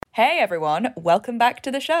Hey everyone, welcome back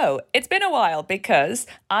to the show. It's been a while because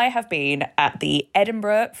I have been at the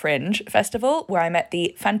Edinburgh Fringe Festival where I met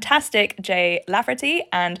the fantastic Jay Lafferty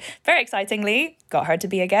and, very excitingly, got her to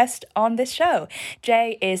be a guest on this show.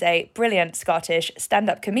 Jay is a brilliant Scottish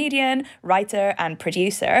stand-up comedian, writer and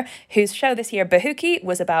producer whose show this year, Bahookie,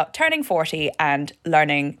 was about turning 40 and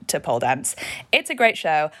learning to pole dance. It's a great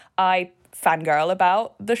show. I fangirl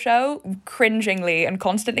about the show cringingly and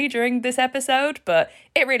constantly during this episode, but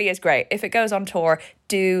it really is great. If it goes on tour,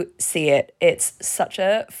 do see it. It's such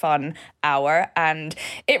a fun hour and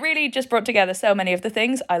it really just brought together so many of the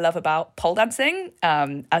things I love about pole dancing,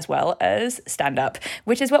 as well as stand-up,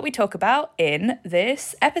 which is what we talk about in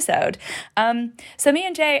this episode. So me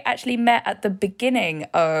and Jay actually met at the beginning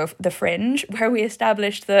of the Fringe where we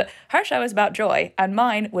established that her show is about joy and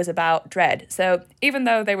mine was about dread. So even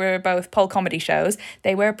though they were both pole comedy shows,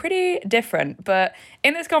 they were pretty different. But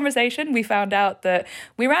in this conversation, we found out that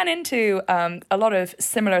we ran into a lot of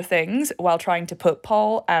similar things while trying to put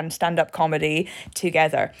pole and stand-up comedy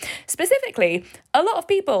together. Specifically, a lot of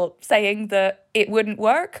people saying that it wouldn't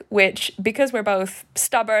work, which, because we're both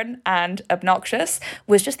stubborn and obnoxious,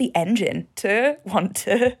 was just the engine to want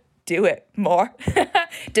to do it more.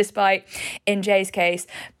 Despite, in Jay's case,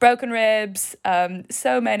 broken ribs,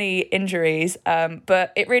 so many injuries,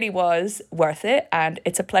 but it really was worth it, and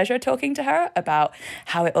it's a pleasure talking to her about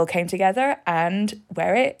how it all came together and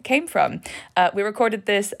where it came from. We recorded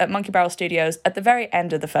this at Monkey Barrel Studios at the very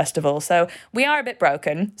end of the festival, so we are a bit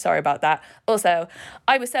broken. Sorry about that. Also,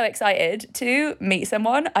 I was so excited to meet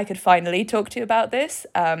someone I could finally talk to about this,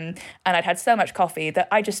 and I'd had so much coffee that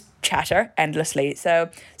I just chatter endlessly, so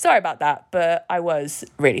sorry about that, but I was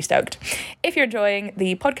really stoked. If you're enjoying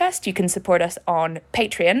the podcast, you can support us on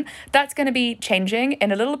Patreon. That's going to be changing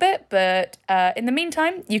in a little bit, but in the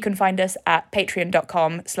meantime, you can find us at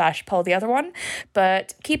patreon.com/polltheotherone.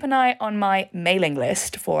 But keep an eye on my mailing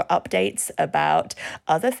list for updates about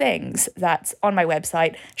other things. That's on my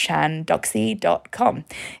website, shandoxy.com.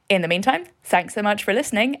 In the meantime, thanks so much for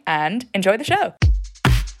listening and enjoy the show.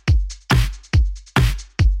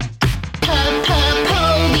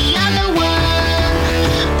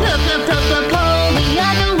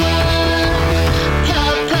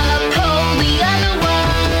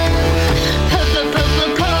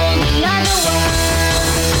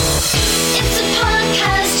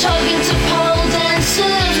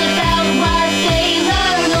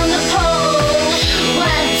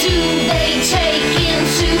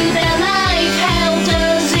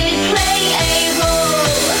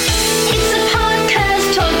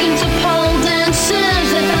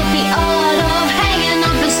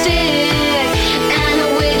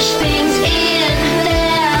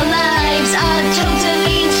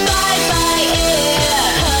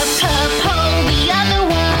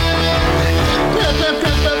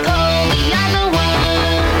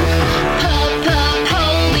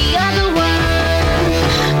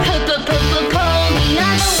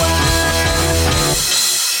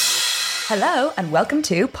 Hello and welcome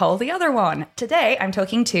to Pole the Other One. Today I'm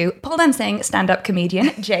talking to pole dancing stand-up comedian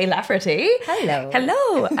Jay Lafferty. Hello.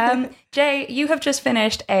 Hello. Jay, you have just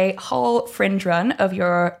finished a whole Fringe run of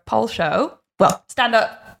your pole show. Well,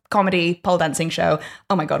 stand-up comedy pole dancing show.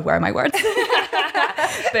 Oh my God, where are my words?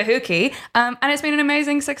 Bahookie. And it's been an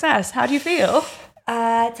amazing success. How do you feel?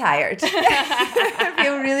 Tired. I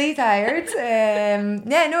feel really tired.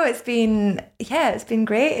 It's been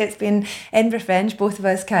great. It's been Edinburgh Fringe. Both of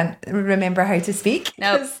us can't remember how to speak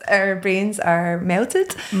because our brains are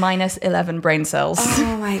melted. Minus 11 brain cells.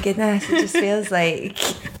 Oh my goodness. It just feels like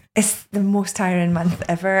it's the most tiring month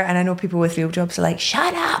ever. And I know people with real jobs are like,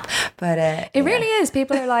 shut up. But it really is.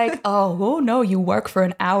 People are like, oh no, you work for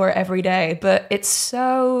an hour every day. But it's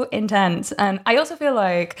so intense. And I also feel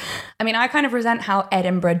like, I kind of resent how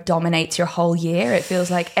Edinburgh dominates your whole year. It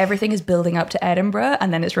feels like everything is building up to Edinburgh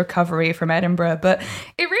and then it's recovery from Edinburgh. But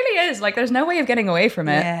it really is. Like, there's no way of getting away from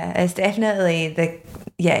it. Yeah, it's definitely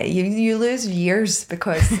you lose years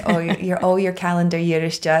because all your calendar year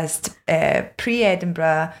is just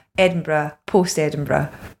pre-Edinburgh, Edinburgh, post-Edinburgh,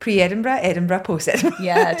 pre-Edinburgh, Edinburgh, post-Edinburgh.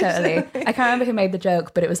 Yeah, totally. I can't remember who made the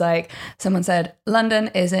joke, but it was like, someone said, London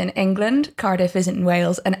is in England, Cardiff is in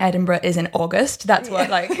Wales, and Edinburgh is in August. That's what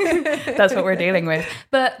that's what we're dealing with.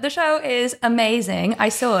 But the show is amazing. I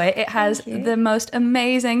saw it. It has the most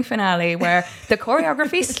amazing finale where the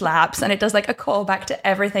choreography slaps and it does like a callback to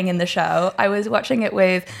everything in the show. I was watching it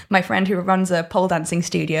with my friend who runs a pole dancing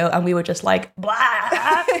studio and we were just like, blah.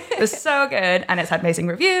 It was so good and it's had amazing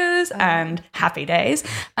reviews and happy days.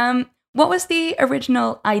 What was the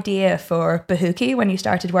original idea for Bahuki when you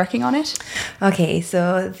started working on it? Okay,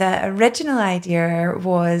 so the original idea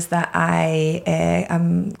was that I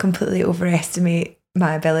completely overestimate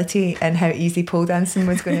my ability and how easy pole dancing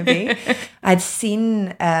was going to be. I'd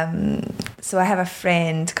seen, so I have a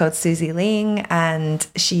friend called Susie Ling, and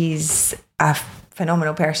she's a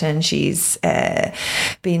phenomenal person. She's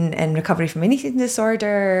been in recovery from an eating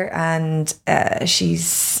disorder, and she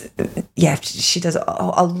does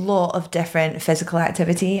a lot of different physical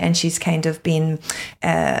activity, and she's kind of been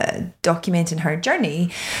documenting her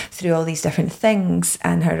journey through all these different things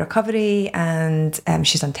and her recovery, and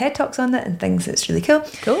she's done TED Talks on it and things. It's really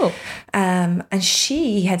cool. And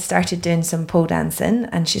she had started doing some pole dancing,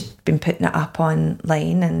 and she's been putting it up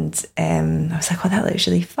online, and I was like, oh, that looks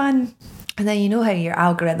really fun. And then you know how your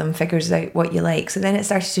algorithm figures out what you like. So then it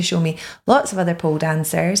started to show me lots of other pole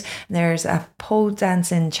dancers. There's a pole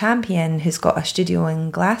dancing champion who's got a studio in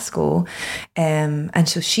Glasgow. And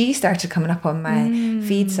so she started coming up on my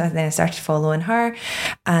feed. So then I started following her.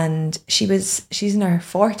 And she's in her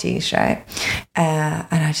 40s, right?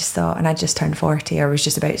 And I just thought, and I just turned 40, or was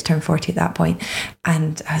just about to turn 40 at that point.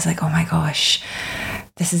 And I was like, oh my gosh,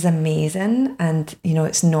 this is amazing. And, you know,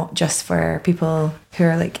 it's not just for people who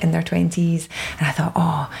are like in their 20s. And I thought,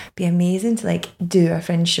 oh, it'd be amazing to like do a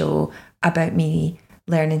Fringe show about me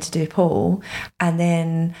learning to do pole. And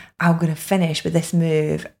then I'm going to finish with this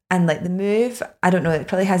move. And like the move, I don't know, it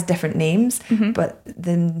probably has different names, but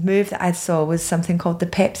the move that I saw was something called the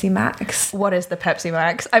Pepsi Max. What is the Pepsi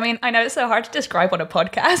Max? I mean, I know it's so hard to describe on a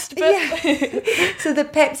podcast, but... Yeah. So the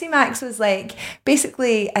Pepsi Max was like,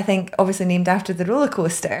 basically, I think, obviously named after the roller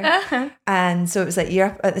coaster. And so it was like, you're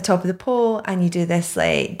up at the top of the pole and you do this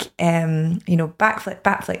like, backflip,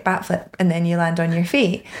 and then you land on your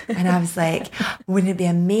feet. And I was like, wouldn't it be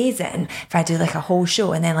amazing if I do like a whole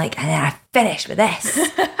show and then I finish with this?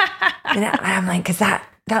 And I'm like, because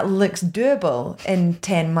that looks doable in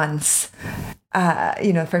 10 months,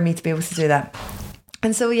 for me to be able to do that.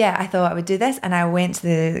 And so, yeah, I thought I would do this. And I went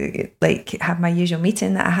to have my usual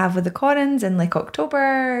meeting that I have with the Corrins in like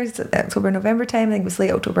October, November time. I think it was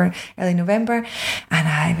late October, early November. And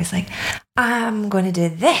I was like, I'm going to do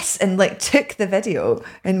this. And like took the video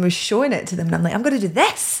and was showing it to them. And I'm like, I'm going to do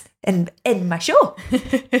this in my show.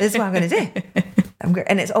 This is what I'm going to do.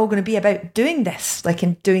 And it's all going to be about doing this, like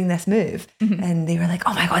in doing this move. And they were like,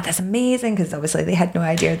 oh my God, that's amazing. Because obviously they had no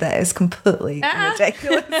idea that it was completely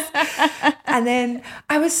ridiculous. And then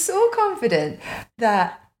I was so confident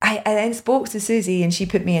that I then spoke to Susie, and she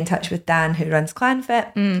put me in touch with Dan, who runs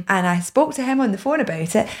ClanFit. And I spoke to him on the phone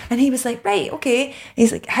about it, and he was like, right, okay.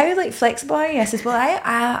 He's like, how like flexible are you? I said, well,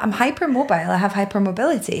 I'm hypermobile. I have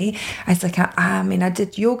hypermobility. I was like, I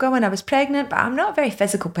did yoga when I was pregnant, but I'm not a very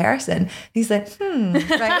physical person. He's like,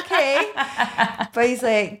 right, okay. But he's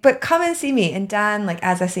like, but come and see me. And Dan, like,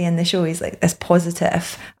 as I say in the show, he's like this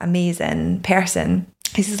positive, amazing person.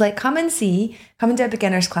 He says, like, come and do a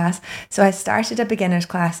beginner's class. So I started a beginner's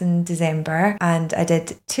class in December, and I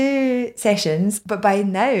did 2 sessions. But by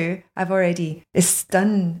now, it's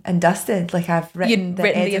done and dusted. Like, I've written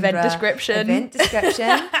the event description.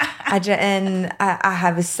 I'd written,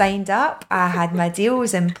 I was signed up. I had my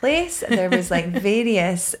deals in place. There was like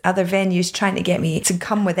various other venues trying to get me to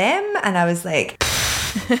come with them. And I was like...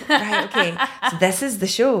 right, okay, so this is the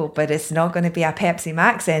show, but it's not going to be a Pepsi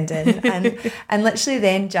Max ending. And literally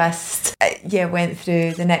then just went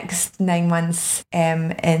through the next 9 months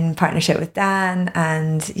in partnership with Dan,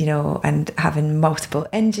 and and having multiple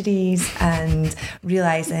injuries, and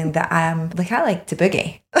realizing that I like to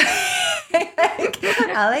boogie.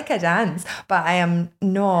 I like a dance, but I am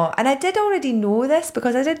not. And I did already know this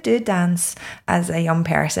because I did do dance as a young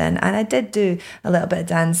person, and I did do a little bit of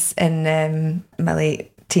dance in my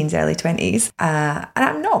late teens, early 20s. And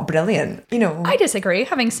I'm not brilliant, I disagree,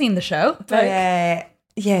 having seen the show. But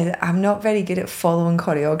I'm not very good at following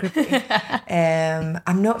choreography.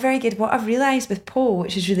 I'm not very good. What I've realised with pole,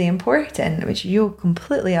 which is really important, which you'll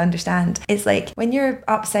completely understand, is like when you're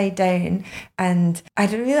upside down, and I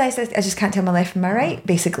didn't realise I just can't tell my left from my right,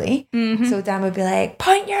 basically. So Dan would be like,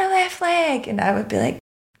 point your left leg, and I would be like,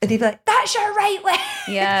 and he'd be like, that's your right leg.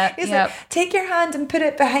 Yeah. He's like, take your hand and put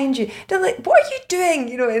it behind you. They're like, what are you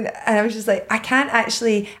doing? And I was just like, I can't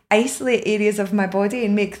actually isolate areas of my body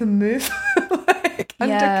and make them move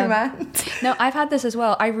under command. No, I've had this as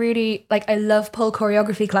well. I really, I love pole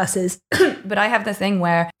choreography classes, but I have the thing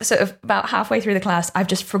where sort of about halfway through the class, I've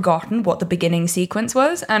just forgotten what the beginning sequence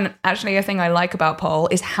was. And actually a thing I like about pole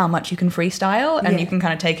is how much you can freestyle, and you can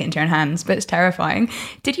kind of take it into your own hands, but it's terrifying.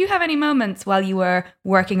 Did you have any moments while you were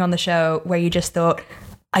working on the show where you just thought,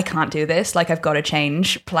 I can't do this, like I've got to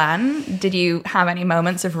change plan? Did you have any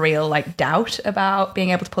moments of real like doubt about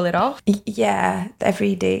being able to pull it off? Yeah,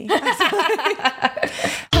 every day.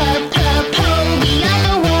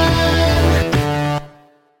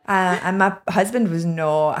 And my husband was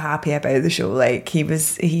not happy about the show. Like he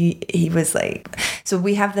was like, so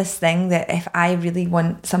we have this thing that if I really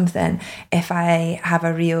want something, if I have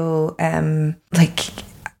a real like,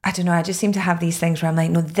 I don't know, I just seem to have these things where I'm like,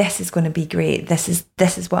 no, this is going to be great. This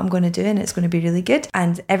is what I'm going to do, and it's going to be really good.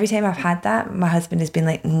 And every time I've had that, my husband has been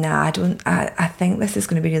like, nah, I think this is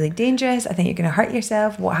going to be really dangerous. I think you're going to hurt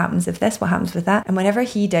yourself. What happens if this? What happens with that? And whenever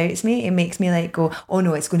he doubts me, it makes me like go, oh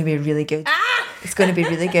no, it's going to be really good. It's going to be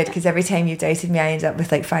really good, because every time you've doubted me, I end up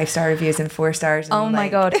with like 5-star reviews and 4 stars. And oh my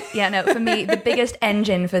God. Yeah, no, for me, the biggest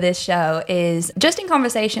engine for this show is just in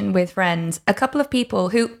conversation with friends, a couple of people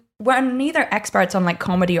who were neither experts on like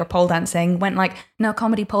comedy or pole dancing went like, no,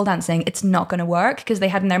 comedy, pole dancing, it's not going to work, because they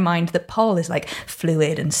had in their mind that pole is like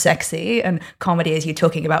fluid and sexy and comedy is you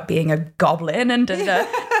talking about being a goblin and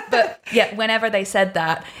but yeah, whenever they said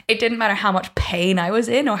that, it didn't matter how much pain I was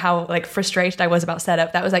in or how like frustrated I was about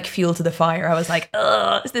setup. That was like fuel to the fire. I was like,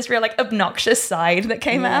 ugh, it's this real like obnoxious side that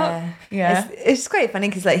came out. Yeah, it's quite funny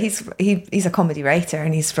because like he's a comedy writer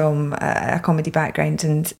and he's from a comedy background,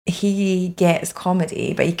 and he gets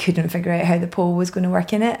comedy, but he couldn't figure out how the pole was going to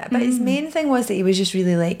work in it. But his main thing was that he was just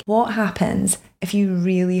really like, what happens if you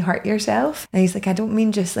really hurt yourself? And he's like, I don't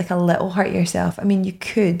mean just like a little hurt yourself. I mean, you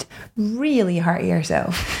could really hurt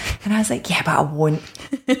yourself. And I was like, yeah, but I won't.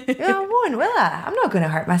 I won't, will I? I'm not going to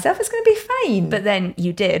hurt myself. It's going to be fine. But then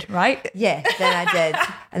you did, right? Yeah, then I did.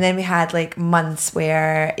 And then we had like months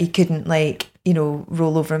where he couldn't like, you know,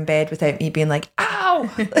 roll over in bed without me being like, ow,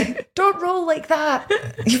 like, don't roll like that.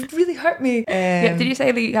 You've really hurt me. Yeah, did you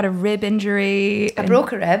say that you had a rib injury? I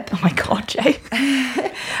broke a rib. Oh my God, Jay.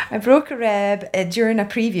 I broke a rib during a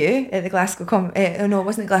preview at the Glasgow no, it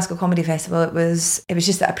wasn't the Glasgow Comedy Festival. It was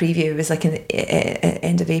just at a preview. It was like in the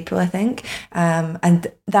end of April, I think. And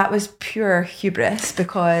that was pure hubris,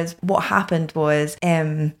 because what happened was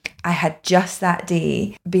I had just that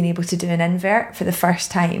day been able to do an invert for the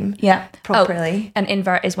first time. Yeah. Properly. An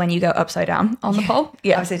invert is when you go upside down on the pole.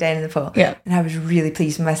 Yeah. Upside down in the pole. Yeah. And I was really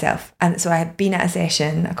pleased with myself. And so I had been at a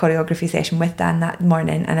choreography session with Dan that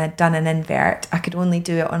morning, and I'd done an invert. I could only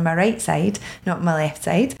do it on my right side, not my left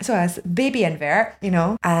side. So I was baby invert, you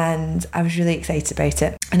know, and I was really excited about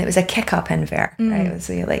it. And it was a kick up invert, right?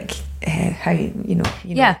 So you're like, how you know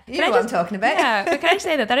what I'm talking about. Yeah, but can I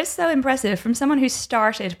say that is so impressive from someone who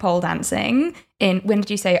started pole dancing in, when did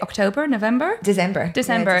you say, October, November? December.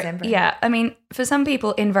 Yeah, I mean, for some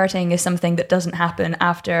people, inverting is something that doesn't happen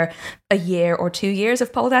after a year or 2 years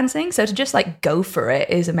of pole dancing. So to just like go for it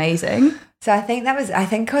is amazing. So I think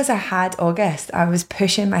because I had August, I was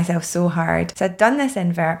pushing myself so hard. So I'd done this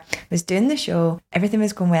invert, was doing the show, everything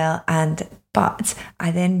was going well, but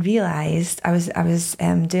I then realised I was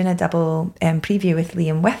doing a double preview with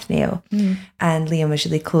Liam Withnail, and Liam was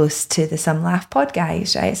really close to the Some Laugh pod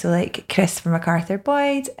guys, right? So like Chris from MacArthur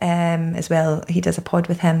Boyd, as well, he does a pod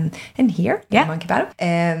with him in here, in Monkey Battle.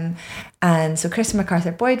 And so Chris from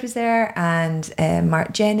MacArthur Boyd was there, and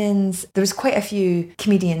Mark Jennings. There was quite a few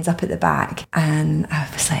comedians up at the back, and I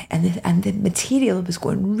was like, and the material was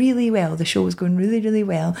going really well. The show was going really, really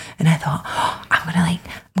well, and I thought, oh, I'm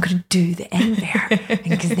gonna do the invert,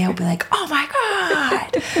 because they'll be like, oh my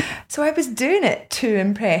God. So I was doing it to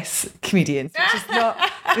impress comedians,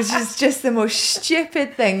 which is just the most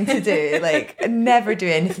stupid thing to do. Like, never do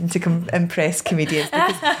anything to impress comedians,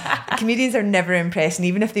 because comedians are never impressed, and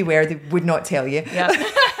even if they were, they would not tell you. Yeah.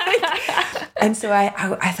 And so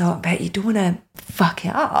I thought, but you don't want to fuck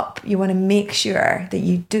it up. You want to make sure that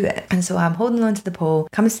you do it. And so I'm holding on to the pole,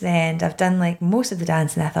 comes to the end. I've done like most of the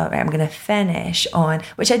dance, and I thought, right, I'm going to finish on,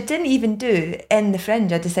 which I didn't even do in the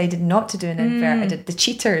Fringe. I decided not to do an invert. I did the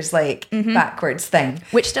cheaters like backwards thing,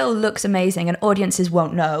 which still looks amazing, and audiences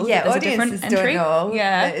won't know. Yeah, audiences don't know.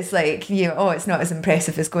 Yeah, it's like, it's not as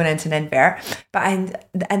impressive as going into an invert. But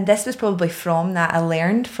and this was probably from that. I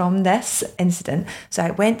learned from this incident. So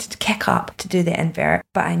I went to kick up to do the invert,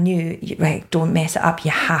 but I knew, right, don't mess it up.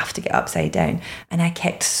 You have to get upside down. And I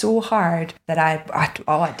kicked so hard that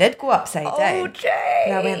I did go upside down. Oh, Jay!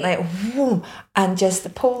 And I went like, whoa, and just the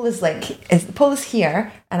pole is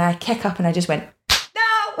here, and I kick up, and I just went,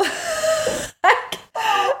 no.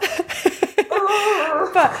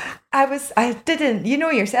 But I didn't, you know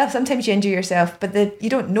yourself, sometimes you injure yourself, but you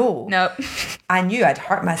don't know. No. I knew I'd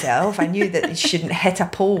hurt myself. I knew that you shouldn't hit a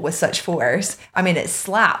pole with such force. I mean, it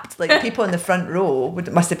slapped. Like, people in the front row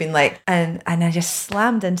must have been like, and I just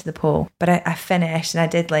slammed into the pole. But I finished, and I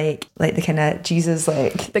did like the kind of Jesus,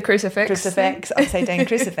 like the crucifix, upside down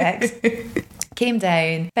crucifix. Came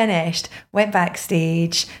down, finished, went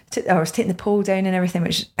backstage. I was taking the pole down and everything,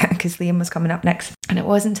 which because Liam was coming up next. And it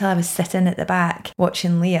wasn't until I was sitting at the back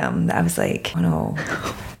watching Liam that I was like, oh no,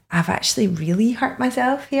 I've actually really hurt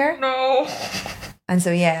myself here. No. And so,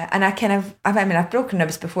 yeah, and I've broken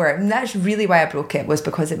ribs before. And that's really why I broke it, was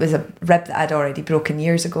because it was a rib that I'd already broken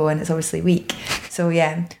years ago, and it's obviously weak. So,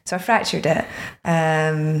 yeah, so I fractured it.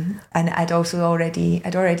 And I'd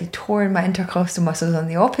already torn my intercostal muscles on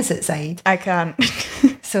the opposite side. I can't.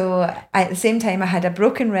 So at the same time, I had a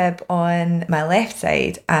broken rib on my left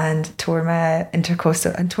side and torn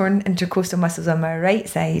intercostal muscles on my right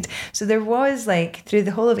side. So there was, like, through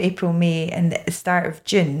the whole of April, May, and the start of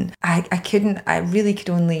June, I really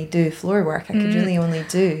could only do floor work. I could really only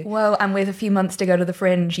do. Well, and with a few months to go to the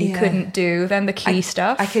Fringe, you couldn't do then the key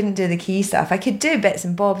stuff. I couldn't do the key stuff. I could do bits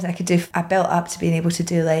and bobs. I built up to being able to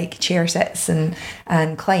do like chair sits and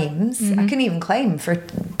climbs. I couldn't even climb for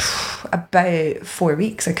about 4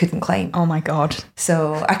 weeks. I couldn't climb. Oh my God.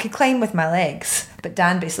 So I could climb with my legs, but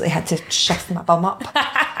Dan basically had to shove my bum up.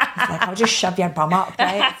 He's like, I'll just shove your bum up,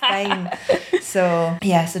 right? It's fine. So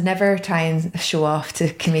yeah, so never try and show off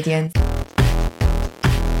to comedians.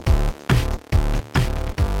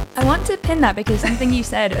 I want to pin that because something you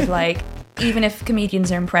said of like, even if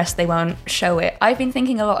comedians are impressed, they won't show it. I've been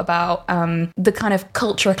thinking a lot about the kind of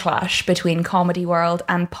culture clash between comedy world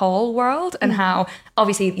and pole world, and how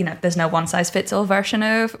obviously, you know, there's no one size fits all version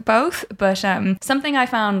of both. But something I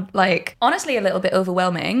found, like, honestly a little bit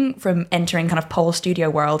overwhelming from entering kind of pole studio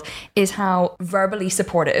world is how verbally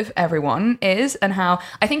supportive everyone is, and how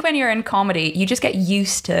I think when you're in comedy, you just get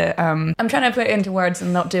used to, I'm trying to put it into words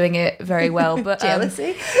and not doing it very well, but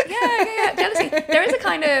jealousy. Yeah, jealousy. There is a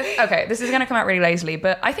kind of, okay, this is going to come out really lazily,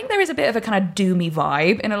 but I think there is a bit of a kind of doomy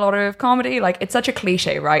vibe in a lot of comedy. Like, it's such a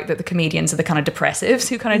cliche, right, that the comedians are the kind of depressives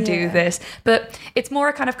who kind of do this, but it's more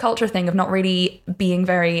a kind of culture thing of not really being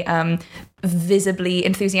very visibly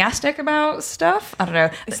enthusiastic about stuff. I don't know.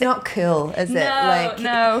 It's not cool, is it?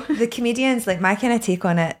 No. The comedians, like, my kind of take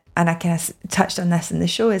on it, and I kind of touched on this in the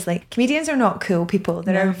show, is like, comedians are not cool people.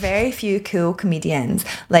 There are very few cool comedians.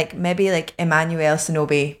 Like, maybe like Emmanuel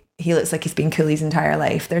Sonobe. He looks like he's been cool his entire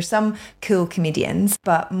life. There's some cool comedians,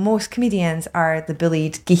 but most comedians are the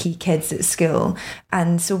bullied, geeky kids at school.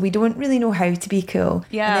 And so we don't really know how to be cool.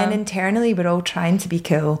 Yeah. And then internally, we're all trying to be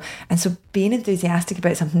cool. And so being enthusiastic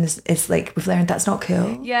about something is like, we've learned that's not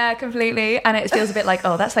cool. Yeah, completely. And it feels a bit like,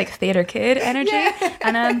 oh, that's like theatre kid energy. Yeah.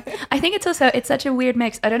 And I think it's such a weird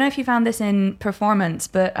mix. I don't know if you found this in performance,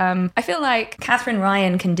 but I feel like Catherine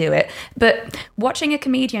Ryan can do it. But watching a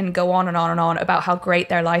comedian go on and on and on about how great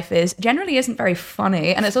their life is generally isn't very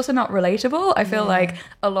funny, and it's also not relatable. I feel like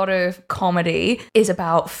a lot of comedy is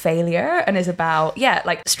about failure and is about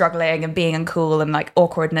like struggling and being uncool and like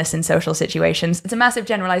awkwardness in social situations. It's a massive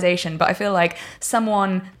generalization, but I feel like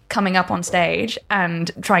someone coming up on stage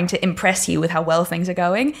and trying to impress you with how well things are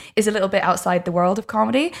going is a little bit outside the world of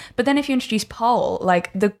comedy. But then if you introduce pole,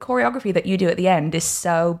 like, the choreography that you do at the end is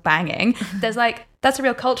so banging. There's like, that's a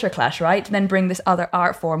real culture clash, right? To then bring this other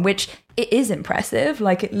art form, which it is impressive,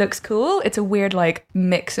 like, it looks cool. It's a weird like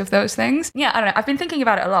mix of those things. Yeah, I don't know. I've been thinking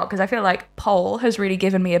about it a lot because I feel like pole has really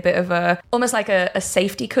given me a bit of almost like a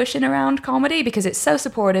safety cushion around comedy, because it's so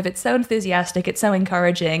supportive, it's so enthusiastic, it's so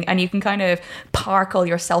encouraging, and you can kind of park all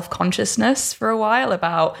your self-consciousness for a while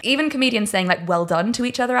about even comedians saying like well done to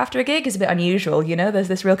each other after a gig is a bit unusual, you know? There's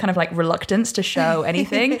this real kind of like reluctance to show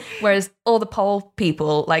anything, whereas all the pole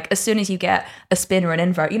people, like, as soon as you get a spin or an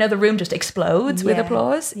invert, you know, the room just explodes with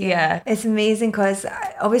applause. Yeah. It's amazing because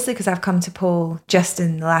obviously, because I've come to pole just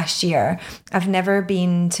in the last year, I've never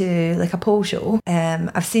been to like a pole show.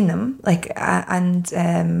 I've seen them, like, and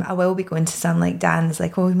I will be going to some. Like, Dan's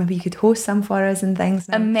like, oh, maybe you could host some for us and things.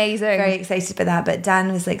 And amazing. I'm very excited about that. But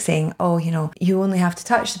Dan was like saying, oh, you know, you only have to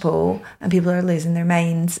touch the pole and people are losing their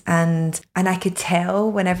minds. And I could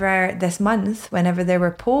tell whenever there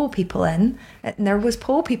were pole people in, and there was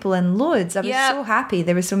pole people in loads. I was so happy.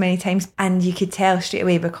 There were so many times, and you could tell straight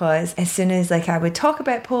away, because as soon as like I would talk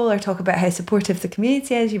about pole or talk about how supportive the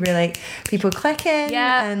community is, you were like, people clicking.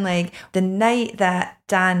 And like the night that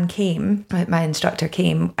Dan came, my instructor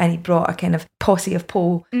came, and he brought a kind of posse of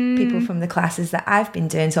pole people from the classes that I've been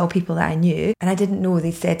doing, so all people that I knew, and I didn't know.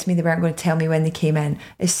 They said to me they weren't going to tell me when they came in.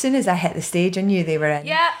 As soon as I hit the stage, I knew they were in.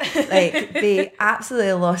 Yeah. Like, they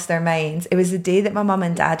absolutely lost their minds. It was the day that my mum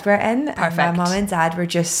and dad were in. Perfect. And my mum and dad were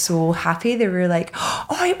just so happy. They were like,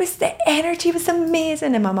 oh, it was, the energy was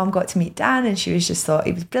amazing. And my mum got to meet Dan, and she was just thought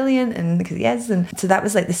he was brilliant, and because he is. And so that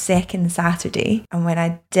was like the second Saturday. And when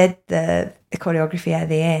I did the choreography at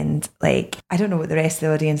the end, like, I don't know what the rest of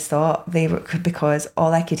the audience thought. They were, because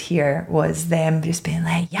all I could hear was them just being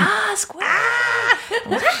like, yes,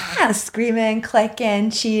 screaming,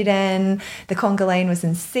 clicking, cheering. The conga line was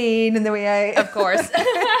insane in the way out. Of course.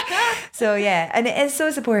 So yeah, and it is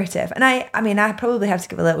so supportive. And I mean, I probably have to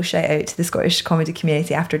give a little shout out to the Scottish comedy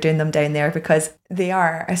community after doing them down there, because they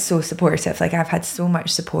are so supportive. Like, I've had so much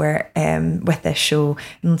support with this show,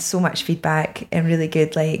 and so much feedback, and really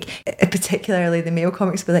good, like, particularly the male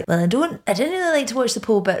comics be like, well, I didn't really like to watch the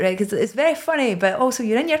pole bit, right, because it's very funny, but also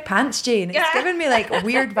you're in your pants, Jane. It's giving me like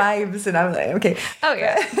weird vibes, and I'm like, okay. Oh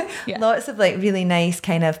yeah. Yeah. Lots of like really nice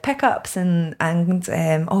kind of pickups and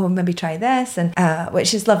oh, maybe try this, and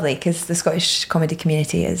which is lovely, because the Scottish comedy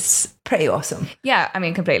community is pretty awesome. Yeah, I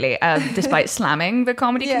mean, completely. Despite slamming the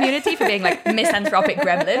comedy community for being like misanthropic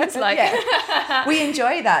gremlins, like we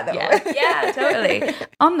enjoy that though. Yeah, totally.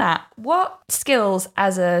 On that, what skills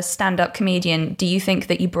as a stand-up comedian do you think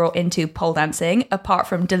that you brought into pole dancing apart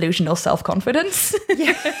from delusional self-confidence?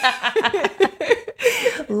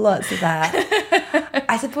 Lots of that.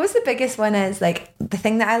 I suppose the biggest one is like the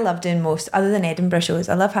thing that I love doing most, other than Edinburgh shows.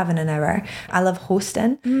 I love having an hour. I love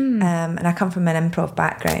hosting, and I come from an improv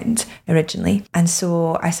background originally, and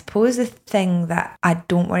so I suppose the thing that I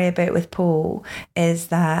don't worry about with pole is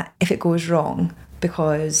that if it goes wrong,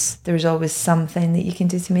 because there's always something that you can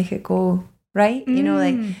do to make it go right. You know,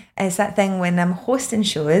 like, it's that thing when I'm hosting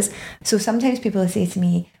shows. So sometimes people say to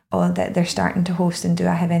me, oh, that they're starting to host, and do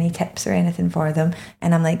I have any tips or anything for them?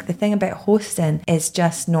 And I'm like, the thing about hosting is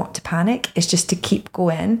just not to panic. It's just to keep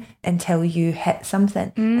going until you hit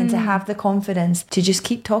something, and to have the confidence to just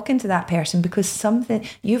keep talking to that person, because something,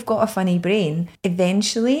 you've got a funny brain.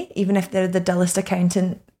 Eventually, even if they're the dullest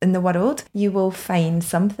accountant in the world, you will find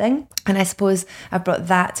something. And I suppose I've brought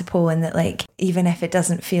that to pole, in that, like, even if it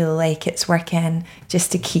doesn't feel like it's working,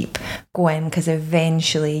 just to keep going, because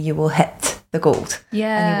eventually you will hit the gold.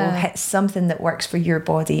 Yeah. And you will hit something that works for your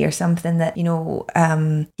body, or something that, you know,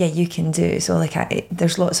 you can do. So like,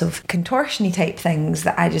 there's lots of contortion-y type things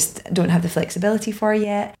that I just don't have the flexibility for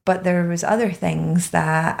yet. But there was other things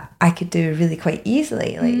that I could do really quite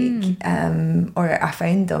easily, like, or I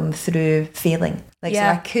found them through failing. Like, so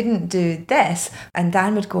I couldn't do this, and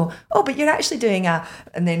Dan would go, oh, but you're actually doing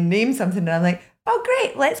and then name something, and I'm like, oh,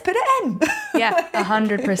 great, let's put it in. Yeah,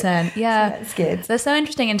 100%. Yeah. So that's good. That's so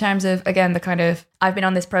interesting in terms of, again, the kind of, I've been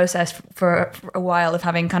on this process for a while of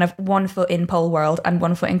having kind of one foot in pole world and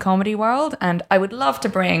one foot in comedy world. And I would love to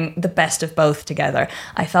bring the best of both together.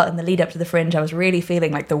 I felt in the lead up to the Fringe, I was really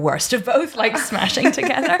feeling like the worst of both, like smashing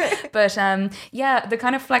together. But the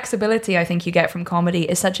kind of flexibility I think you get from comedy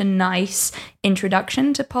is such a nice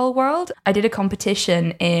introduction to pole world. I did a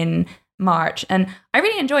competition in March, and I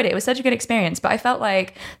really enjoyed it. It was such a good experience, but I felt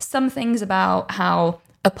like some things about how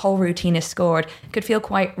a pole routine is scored could feel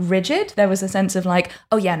quite rigid. There was a sense of like,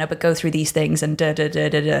 oh yeah, no, but go through these things and da da da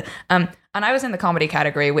da da. And I was in the comedy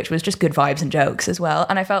category, which was just good vibes and jokes as well.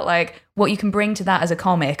 And I felt like what you can bring to that as a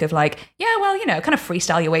comic of like, yeah, well, you know, kind of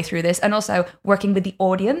freestyle your way through this, and also working with the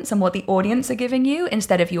audience and what the audience are giving you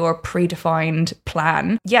instead of your predefined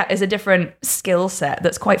plan. Yeah, is a different skill set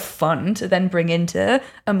that's quite fun to then bring into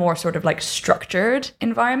a more sort of like structured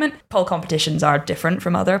environment. Pole competitions are different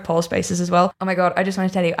from other pole spaces as well. Oh my God, I just want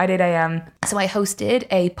to tell you, I did so I hosted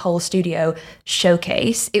a pole studio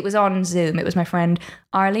showcase. It was on Zoom. It was my friend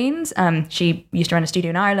Arlene's. She used to run a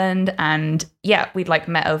studio in Ireland, and yeah, we'd like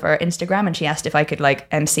met over Instagram, and she asked if I could like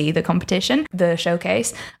MC the competition, the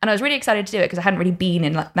showcase. And I was really excited to do it because I hadn't really been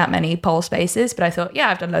in like that many pole spaces, but I thought, yeah,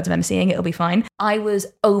 I've done loads of MCing, it'll be fine. I was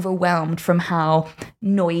overwhelmed from how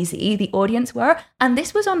noisy the audience were. And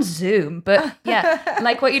this was on Zoom, but yeah,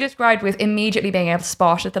 like what you described with immediately being able to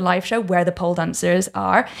spot at the live show where the pole dancers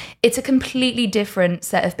are, it's a completely different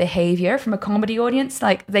set of behavior from a comedy audience.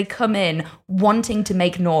 Like they come in wanting to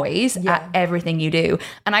make noise at everything you do.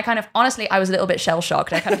 And I kind of, honestly, I was a little bit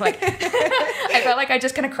shell-shocked. I kind of like, I felt like I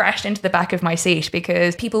just kind of crashed into the back of my seat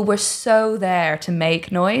because people were so there to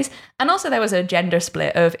make noise. And also there was a gender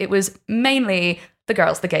split of, it was mainly the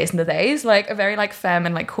girls, the gays and the theys, like a very like femme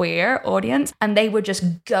and like queer audience. And they were just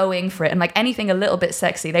going for it. And like anything a little bit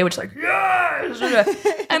sexy, they were just like, yeah,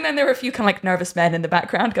 And then there were a few kind of like nervous men in the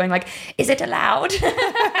background going like, is it allowed?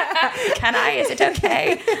 Can I? Is it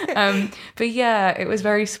okay? But yeah, it was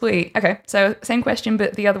very sweet. Okay, so same question,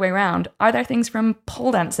 but the other way around. Are there things from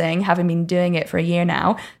pole dancing, having been doing it for a year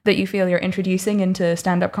now, that you feel you're introducing into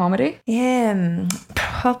stand-up comedy? Yeah,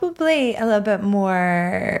 probably a little bit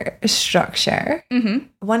more structure. Mm-hmm.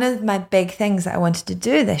 One of my big things that I wanted to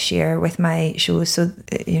do this year with my shows, so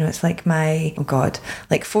it's like my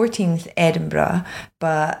 14th Edinburgh,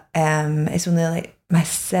 but it's only like my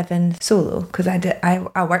 7th solo, because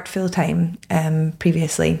I worked full time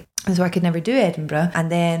previously. And so I could never do Edinburgh.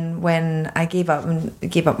 And then when I gave up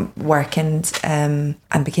work and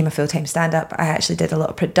became a full-time stand-up, I actually did a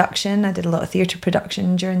lot of production. I did a lot of theatre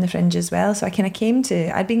production during the Fringe as well. So I kind of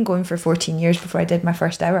I'd been going for 14 years before I did my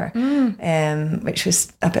first hour, which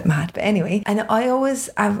was a bit mad. But anyway, and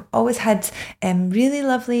I've always had really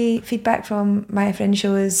lovely feedback from my Fringe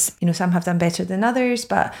shows. Some have done better than others,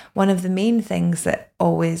 but one of the main things that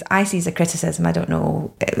always I see as a criticism, I don't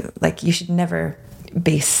know, like you should never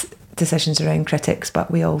base decisions around critics, but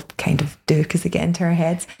we all kind of do because they get into our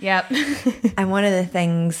heads. Yep. And one of the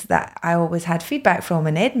things that I always had feedback from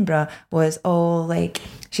in Edinburgh was,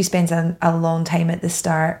 she spends a long time at the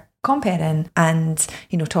start comparing and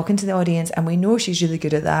talking to the audience, and we know she's really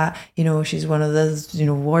good at that. She's one of those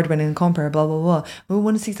award-winning comper, blah blah blah. We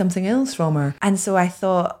want to see something else from her. And so I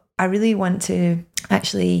thought I really want to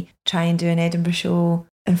actually try and do an Edinburgh show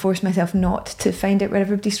and force myself not to find out where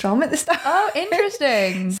everybody's from at the start. Oh,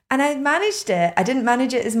 interesting. And I managed it. I didn't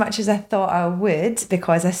manage it as much as I thought I would,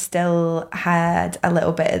 because I still had a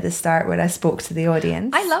little bit at the start where I spoke to the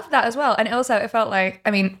audience. I loved that as well. And also it felt like,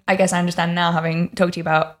 I guess I understand now, having talked to you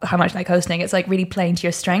about how much I like hosting, it's like really playing to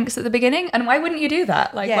your strengths at the beginning. And why wouldn't you do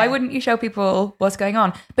that? Why wouldn't you show people what's going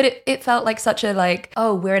on? But it felt like such a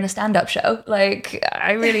we're in a stand-up show.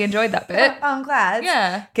 I really enjoyed that bit. Oh, I'm glad.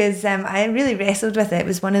 Yeah. Because I really wrestled with it. It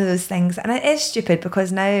was one of those things, and it is stupid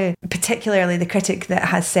because now, particularly the critic that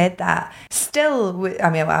has said that, still,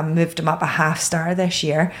 I moved him up a half star this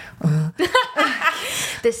year.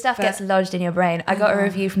 This stuff gets lodged in your brain. I got a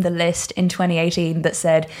review from The List in 2018 that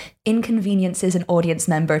said, inconveniences an audience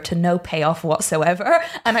member to no payoff whatsoever.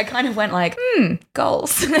 And I kind of went like,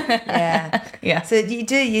 goals. Yeah. Yeah. So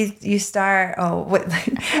you start,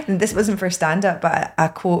 and this wasn't for stand-up, but a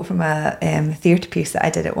quote from a theatre piece that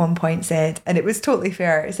I did at one point said, and it was totally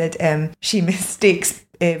fair, it said, she mistakes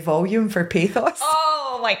volume for pathos.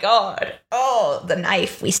 Oh my God. Oh, the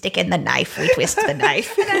knife. We stick in the knife. We twist the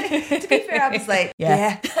knife. To be fair, I was like,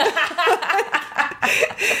 yeah.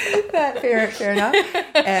 Fair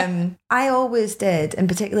enough. I always did, and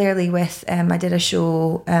particularly with I did a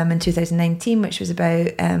show in 2019 which was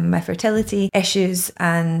about my fertility issues,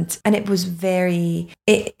 and it was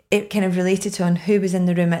it kind of related to on who was in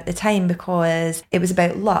the room at the time, because it was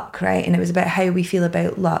about luck, right? And it was about how we feel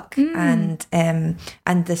about luck and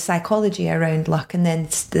the psychology around luck, and then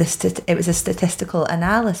it was a statistical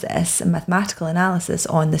analysis, a mathematical analysis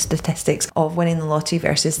on the statistics of winning the lottery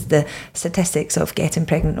versus the statistics of getting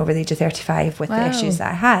pregnant over the age of 35 with the issues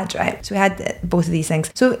that I had, right? So we had both of these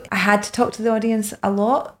things. So I had to talk to the audience a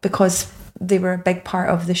lot because they were a big part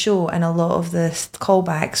of the show, and a lot of the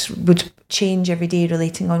callbacks would change every day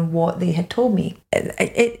relating on what they had told me.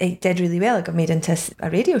 It did really well. It got made into a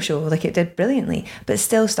radio show, it did brilliantly, but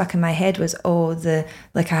still stuck in my head was I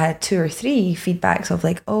had 2 or 3 feedbacks of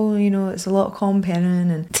it's a lot of comparing.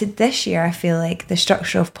 And to this year, I feel like the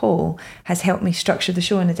structure of Pole has helped me structure the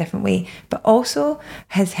show in a different way, but also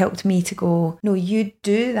has helped me to go, no, you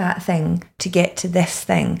do that thing to get to this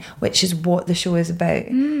thing, which is what the show is about.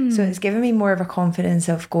 So it's given me more of a confidence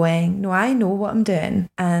of going, no, I know what I'm doing.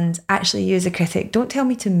 And actually, you as a critic, don't tell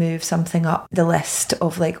me to move something up the list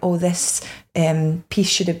of this piece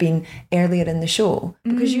should have been earlier in the show,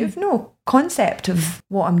 because you have no concept of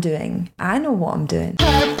what I'm doing. I know what I'm doing.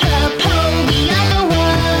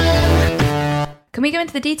 Can we go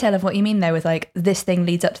into the detail of what you mean though with this thing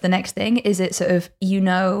leads up to the next thing? Is it sort of,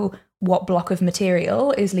 what block of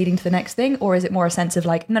material is leading to the next thing, or is it more a sense of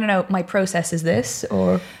no, my process is this,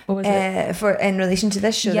 or what was it? For in relation to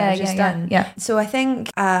this show that I've just done. Yeah. So I think,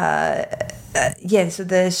 so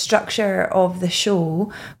the structure of the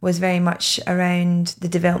show was very much around the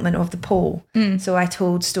development of the pole. So I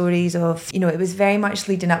told stories of, it was very much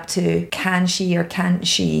leading up to, can she or can't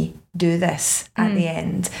she do this at the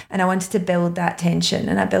end. And I wanted to build that tension,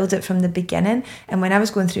 and I built it from the beginning. And when I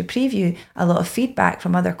was going through preview, a lot of feedback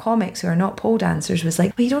from other comics who are not pole dancers was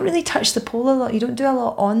like, well, you don't really touch the pole a lot. You don't do a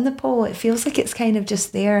lot on the pole. It feels like it's kind of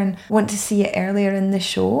just there, and want to see it earlier in the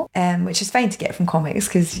show, which is fine to get from comics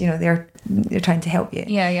because, you know, they're trying to help you.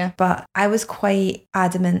 Yeah. But I was quite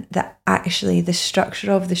adamant that actually the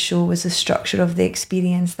structure of the show was the structure of the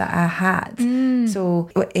experience that I had. So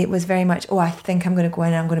it was very much, I think I'm going to go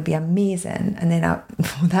in and I'm going to be amazing, and then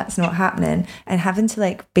that's not happening, and having to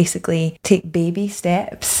like basically take baby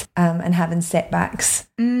steps and having setbacks,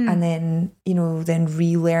 and then, you know, then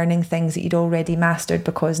relearning things that you'd already mastered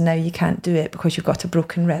because now you can't do it because you've got a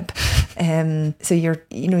broken rib. So you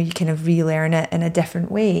kind of relearn it in a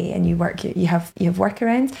different way, and you have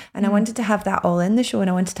workarounds, and I wanted to have that all in the show, and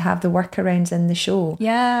I wanted to have the workarounds in the show.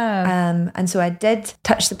 And so I did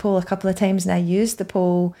touch the pole a couple of times, and I used the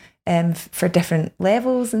pole for different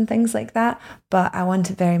levels and things like that, but I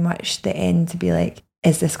wanted very much the end to be like,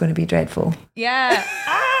 is this going to be dreadful? Yeah.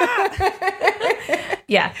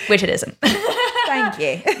 Yeah, which it isn't. Thank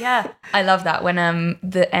you. Yeah, I love that when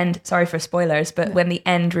the end, sorry for spoilers, but when the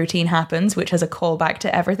end routine happens, which has a callback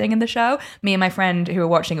to everything in the show, me and my friend who were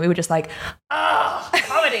watching it, we were just like,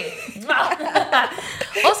 comedy.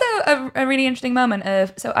 Also a really interesting moment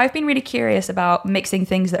of, so I've been really curious about mixing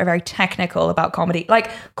things that are very technical about comedy,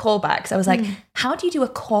 like callbacks. I was like, how do you do a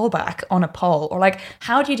callback on a poll? Or like,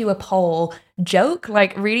 how do you do a poll joke?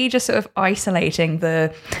 Like really just sort of isolating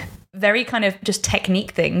the very kind of just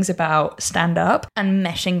technique things about stand-up and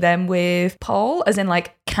meshing them with pole, as in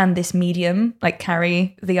like, can this medium like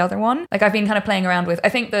carry the other one? Like I've been kind of playing around with, I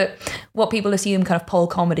think that what people assume kind of pole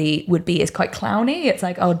comedy would be is quite clowny. It's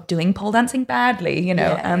like, doing pole dancing badly, you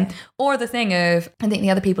know, or the thing of, I think the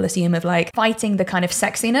other people assume of like fighting the kind of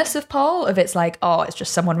sexiness of pole, of it's like, it's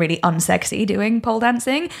just someone really unsexy doing pole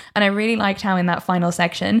dancing. And I really liked how in that final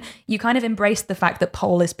section, you kind of embraced the fact that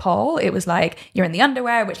pole is pole. It was like, you're in the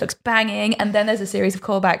underwear, which looks banging. And then there's a series of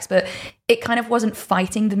callbacks, but it kind of wasn't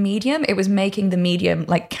fighting the medium. It was making the medium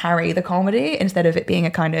like carry the comedy instead of it being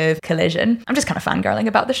a kind of collision. I'm just kind of fangirling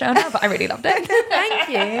about the show now, but I really loved it. Thank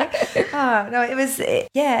you. No,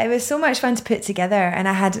 it was so much fun to put together. And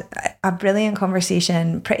I had a brilliant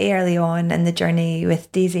conversation pretty early on in the journey with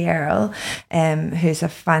Daisy Earle, who's a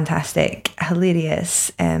fantastic,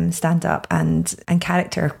 hilarious stand-up and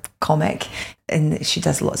character comic. And she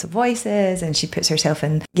does lots of voices, and she puts herself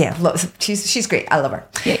in lots of, she's great. I love her.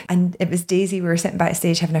 And it was Daisy, we were sitting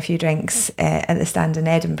backstage having a few drinks at the stand in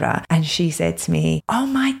Edinburgh, and she said to me, oh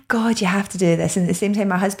my God, you have to do this. And at the same time,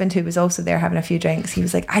 my husband, who was also there having a few drinks, he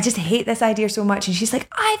was like, I just hate this idea so much. And she's like,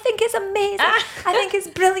 I think it's amazing. I think it's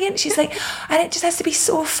brilliant. She's like, and it just has to be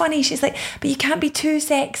so funny. She's like, but you can't be too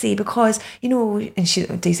sexy because, you know,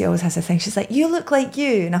 and Daisy always has a thing. She's like, you look like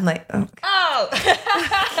you. And I'm like,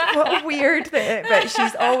 what a weird thing. But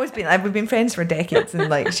she's always been, we've been friends for decades,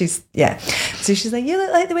 and like so she's like, you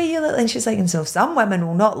look like the way you look, and she's like, and so some women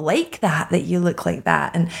will not like that you look like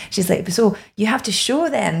that, and she's like, so you have to show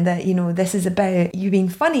them that, you know, this is about you being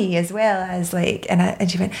funny as well as like,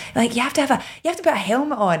 and she went like, you have to put a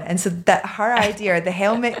helmet on, and so that her idea, the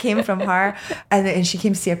helmet came from her, and she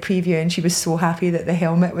came to see a preview, and she was so happy that the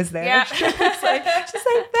helmet was there. She's like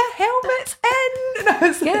the helmet's in, and I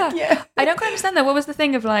was like, I don't quite understand that. What was the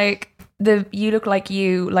thing of like you look like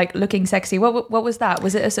you, like looking sexy? What was that?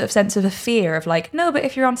 Was it a sort of sense of a fear of like, no, but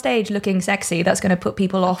if you're on stage looking sexy, that's going to put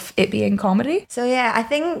people off it being comedy? So I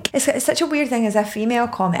think it's such a weird thing as a female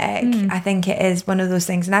comic. I think it is one of those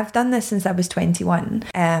things, and I've done this since I was 21,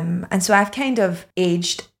 and so I've kind of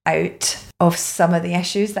aged out of some of the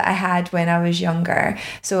issues that I had when I was younger.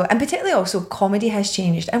 So, and particularly also comedy has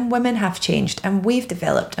changed, and women have changed, and we've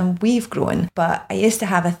developed and we've grown. But I used to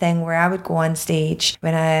have a thing where I would go on stage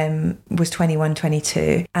when I was 21,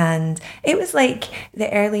 22, and it was like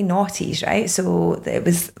the early noughties, right? So it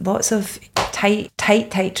was lots of tight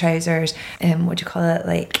trousers, what do you call it?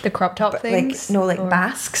 Like the crop top things?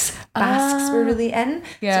 Basques. Basques were really in.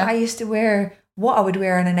 Yeah. So I used to wear what I would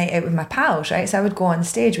wear on a night out with my pals, right? So I would go on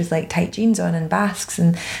stage with like tight jeans on and basques,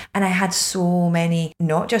 and I had so many,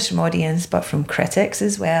 not just from audience but from critics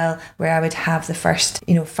as well, where I would have the first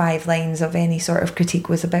 5 lines of any sort of critique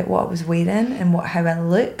was about what I was wearing and how I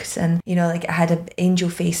looked, and like I had an angel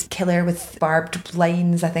faced killer with barbed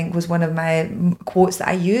lines, I think was one of my quotes that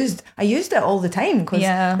I used it all the time because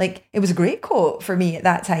like it was a great quote for me at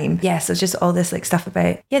that time. So just all this like stuff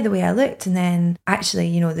about the way I looked, and then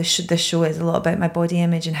actually the show is a lot about my body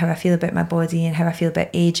image and how I feel about my body and how I feel about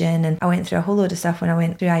aging, and I went through a whole load of stuff when I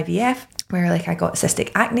went through IVF. where like I got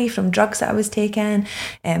cystic acne from drugs that I was taking,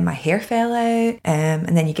 and my hair fell out,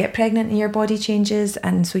 and then you get pregnant and your body changes,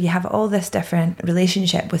 and so you have all this different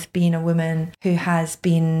relationship with being a woman who has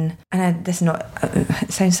been, this is not,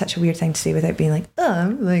 it sounds such a weird thing to say without being like, oh,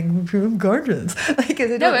 I'm gorgeous, like,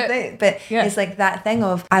 cause I don't think, but it's like that thing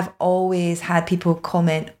of, I've always had people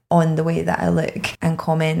comment on the way that I look and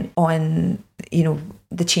comment on, you know,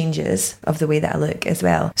 the changes of the way that I look as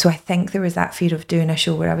well. So I think there was that fear of doing a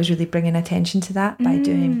show where I was really bringing attention to that by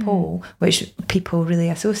doing pole, which people really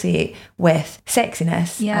associate with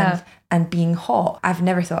sexiness and being hot. I've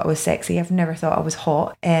never thought I was sexy. I've never thought I was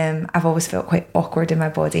hot. I've always felt quite awkward in my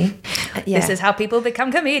body. This is how people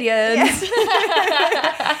become comedians.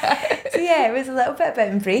 So it was a little bit about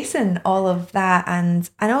embracing all of that, and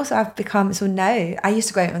also I've become, so now I used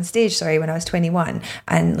to go out on stage, when I was 21,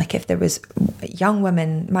 and like if there was young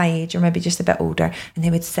women my age or maybe just a bit older, and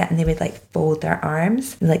they would sit and they would like fold their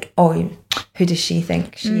arms and like, oh, who does she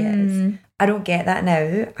think she is? I don't get that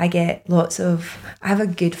now. I have a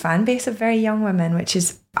good fan base of very young women, which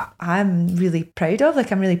is, I'm really proud of. Like,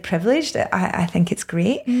 I'm really privileged. I think it's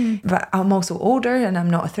great. But I'm also older and I'm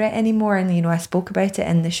not a threat anymore. And, you know, I spoke about it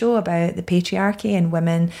in the show about the patriarchy and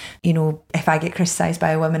women, you know, if I get criticised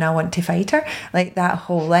by a woman, I want to fight her. Like, that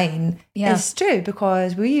whole line is true,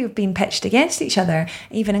 because we've been pitched against each other.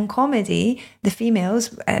 Even in comedy, the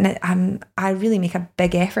females, and I really make a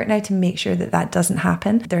big effort now to make sure that doesn't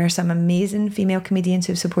happen. There are some amazing female comedians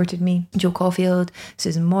who've supported me. Jo Caulfield,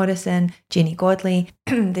 Susan Morrison, Janie Godley.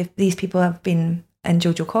 These people have been, and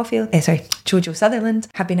Jojo Sutherland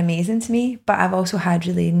have been amazing to me, but I've also had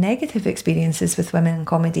really negative experiences with women in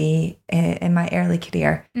comedy in my early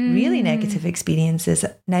career. Really negative experiences.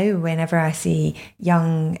 Now whenever I see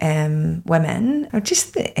young women, or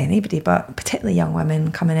just anybody, but particularly young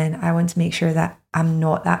women coming in, I want to make sure that I'm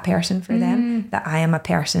not that person for them, that I am a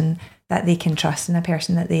person that they can trust and a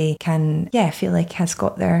person that they can, feel like has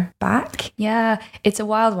got their back. Yeah, it's a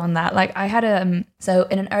wild one that, like, I had so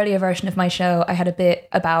in an earlier version of my show, I had a bit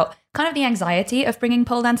about kind of the anxiety of bringing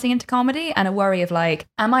pole dancing into comedy and a worry of like,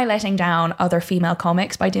 am I letting down other female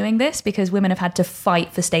comics by doing this? Because women have had to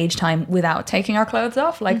fight for stage time without taking our clothes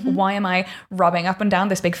off. Like, why am I rubbing up and down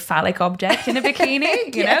this big phallic object in a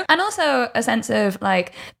bikini, you know? And also a sense of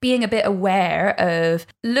like being a bit aware of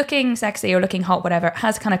looking sexy or looking hot, whatever,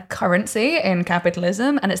 has kind of currency in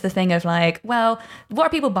capitalism. And it's the thing of like, well, what are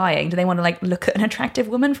people buying? Do they want to like look at an attractive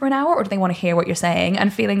woman for an hour, or do they want to hear what you're saying?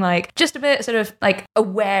 And feeling like just a bit sort of like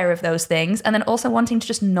aware of those things, and then also wanting to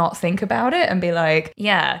just not think about it and be like,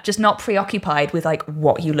 just not preoccupied with like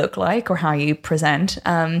what you look like or how you present.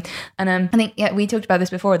 I think we talked about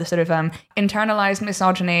this before, the sort of internalized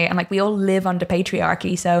misogyny, and like we all live under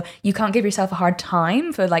patriarchy, so you can't give yourself a hard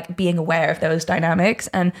time for like being aware of those dynamics.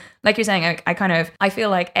 And like you're saying, I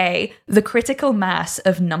feel like the critical mass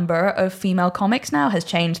of number of female comics now has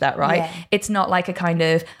changed that, right? It's not like a kind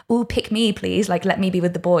of, oh, pick me please, like let me be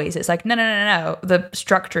with the boys. It's like, no. The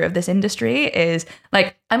structure of this industry is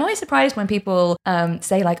like, I'm always surprised when people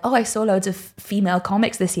say like, oh, I saw loads of female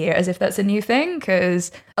comics this year, as if that's a new thing,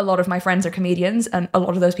 because a lot of my friends are comedians and a lot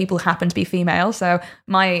of those people happen to be female. So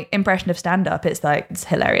my impression of stand-up is like, it's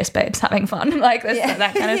hilarious babes having fun, like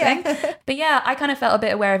that kind of thing. But I kind of felt a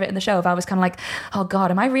bit aware of it in the show. I was kind of like, oh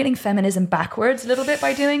God, am I reading feminism backwards a little bit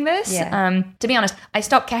by doing this? To be honest, I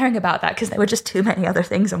stopped caring about that because there were just too many other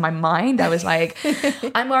things on my mind. I was like,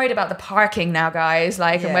 I'm worried about the parking now, guys,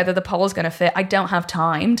 like, and whether the pole's going to fit. I don't have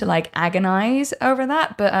time to like agonize over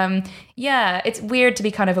that. But it's weird to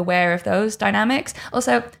be kind of aware of those dynamics.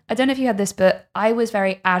 Also, I don't know if you had this, but I was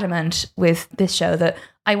very adamant with this show that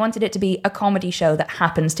I wanted it to be a comedy show that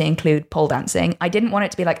happens to include pole dancing. I didn't want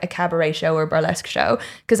it to be like a cabaret show or a burlesque show,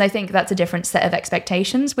 because I think that's a different set of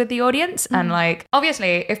expectations with the audience. And like,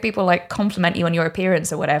 obviously, if people like compliment you on your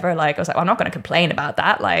appearance or whatever, like I was like, well, I'm not going to complain about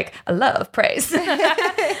that. Like, I love praise.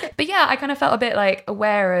 But I kind of felt a bit like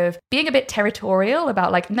aware of being a bit territorial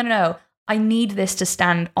about like, no. I need this to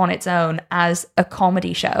stand on its own as a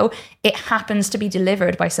comedy show. It happens to be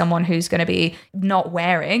delivered by someone who's going to be not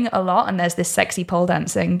wearing a lot, and there's this sexy pole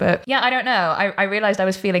dancing. But I don't know. I realized I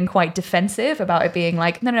was feeling quite defensive about it being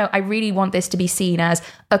like, no, I really want this to be seen as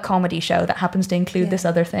a comedy show that happens to include this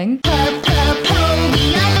other thing.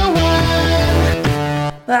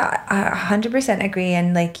 Well, I 100% agree.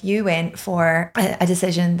 And like, you went for a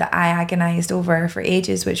decision that I agonised over for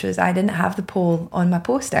ages, which was I didn't have the pole on my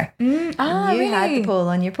poster. And you really? had the pole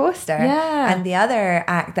on your poster. Yeah. And the other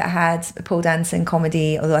act that had pole dancing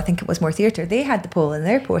comedy, although I think it was more theatre, they had the pole in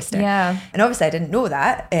their poster. Yeah. And obviously I didn't know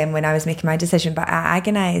that when I was making my decision, but I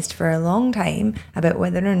agonised for a long time about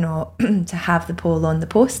whether or not to have the pole on the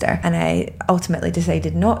poster. And I ultimately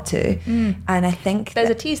decided not to. And I think there's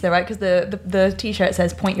a tease there, right? Because the t-shirt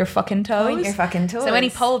says point your fucking toes. Point your fucking toes. So any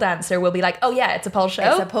pole dancer will be like, oh yeah, it's a pole show.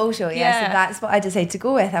 It's a pole show, yeah. So that's what I decided to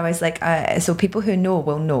go with. I was like, so people who know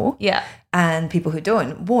will know. Yeah. And people who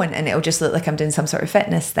don't won't, and it'll just look like I'm doing some sort of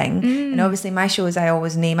fitness thing. And obviously my shows I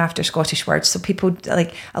always name after Scottish words, so people,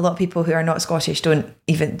 like a lot of people who are not Scottish don't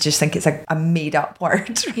even just think it's a made up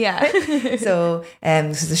word. Yeah. So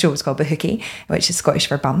because the show was called Bahookie, which is Scottish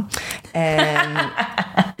for bum.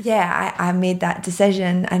 Yeah, I made that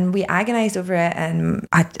decision and we agonised over it, and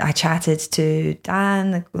I chatted to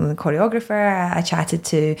Dan, the choreographer. I chatted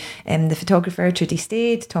to the photographer, Trudy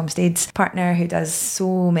Stade, Tom Stade's partner, who does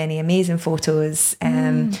so many amazing photos.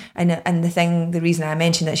 And the reason I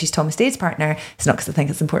mentioned that she's Tom Stade's partner, it's not because I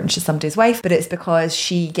think it's important she's somebody's wife, but it's because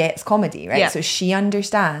she gets comedy, right? Yeah. So she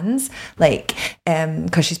understands, like,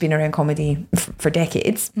 because she's been around comedy for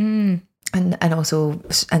decades. And also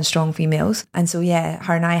strong females. And so yeah,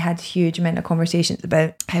 her and I had a huge amount of conversations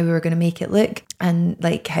about how we were going to make it look and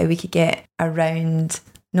like how we could get around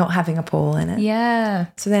not having a pole in it. Yeah.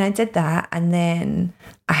 So then I did that, and then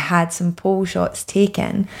I had some pole shots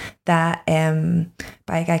taken that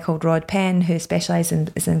by a guy called Rod Penn, who specialises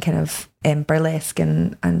in kind of burlesque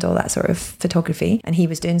and all that sort of photography, and he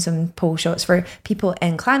was doing some pole shots for people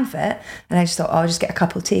in Clanfit, and I just thought, I'll just get a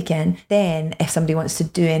couple taken, then if somebody wants to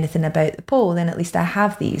do anything about the pole, then at least I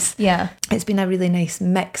have these. Yeah. It's been a really nice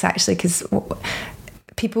mix actually, because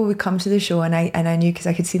people would come to the show and I knew, because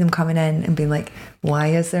I could see them coming in and being like, why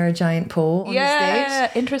is there a giant pole on the stage?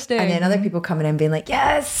 Yeah, interesting. And then other people coming in being like,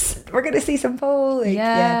 yes, we're going to see some pole. Like,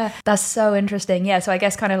 yeah, that's so interesting. Yeah, so I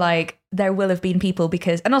guess kind of like there will have been people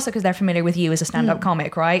because they're familiar with you as a stand-up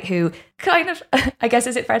comic, right? Who kind of, I guess,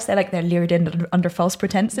 is it fair to say like they're lured in under false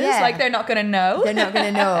pretenses? Yeah. Like they're not going to know. They're not going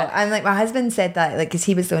to know. And like my husband said that, like, because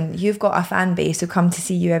he was going, you've got a fan base who come to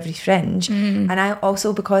see you every Fringe. And I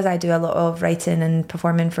also, because I do a lot of writing and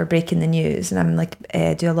performing for Breaking the News, and I'm like,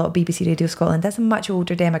 do a lot of BBC Radio Scotland, that's a much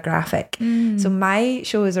older demographic. So my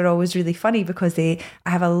shows are always really funny because I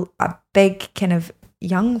have a big kind of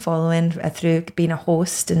young following through being a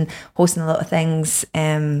host and hosting a lot of things.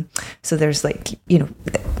 So there's like, you know,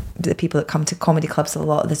 the people that come to comedy clubs a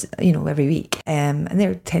lot of this, you know, every week, and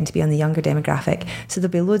they tend to be on the younger demographic. So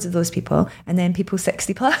there'll be loads of those people, and then people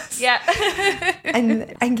 60 plus. Yeah.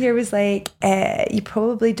 and Keir was like, you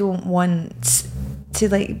probably don't want to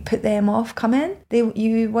like put them off coming.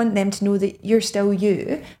 You want them to know that you're still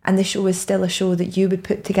you, and the show is still a show that you would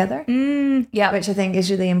put together. Yeah, which I think is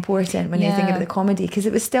really important when you think about the comedy, because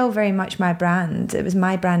it was still very much my brand. It was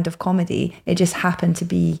my brand of comedy. It just happened to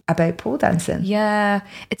be about pole dancing. Yeah,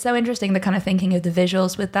 it's so interesting, the kind of thinking of the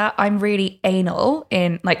visuals with that. I'm really anal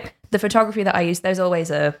in like the photography that I use. There's always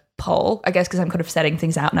a pole, I guess, because I'm kind of setting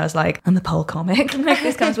things out, and I was like, I'm a pole comic, like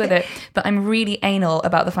this comes with it. But I'm really anal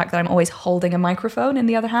about the fact that I'm always holding a microphone in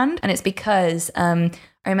the other hand, and it's because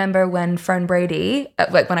I remember when Fern Brady,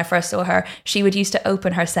 when I first saw her, she would used to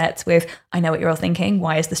open her sets with, I know what you're all thinking,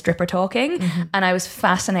 why is the stripper talking? And I was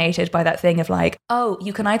fascinated by that thing of like, oh,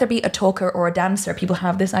 you can either be a talker or a dancer. People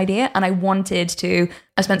have this idea. And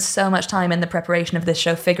I spent so much time in the preparation of this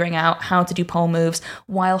show figuring out how to do pole moves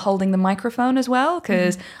while holding the microphone as well,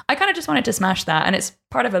 because I kind of just wanted to smash that. And it's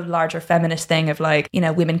part of a larger feminist thing of like, you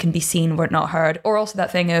know, women can be seen but not heard. Or also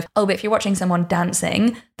that thing of, oh, but if you're watching someone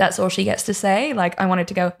dancing, that's all she gets to say. Like, I wanted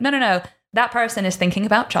to go, no. That person is thinking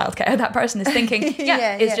about childcare. That person is thinking,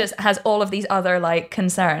 just has all of these other like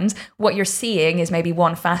concerns. What you're seeing is maybe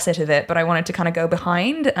one facet of it, but I wanted to kind of go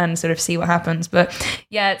behind and sort of see what happens. But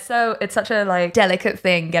yeah, it's such a like delicate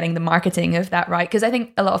thing getting the marketing of that right, because I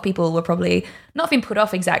think a lot of people will probably not have been put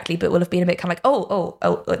off exactly, but will have been a bit kind of like,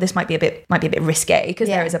 oh, this might be a bit risque because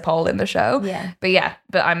there is a pole in the show.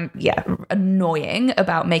 But I'm annoying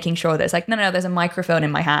about making sure that it's like, no, there's a microphone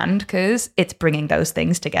in my hand because it's bringing those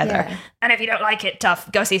things together. And if you don't like it,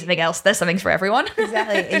 tough, go see something else. There's something for everyone.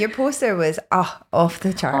 Exactly. And your poster was off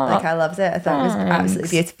the chart. Like, I loved it. I thought it was absolutely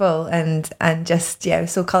beautiful and just,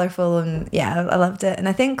 so colourful. And I loved it. And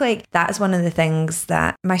I think like that's one of the things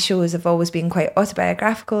that my shows have always been quite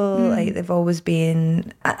autobiographical. Like they've always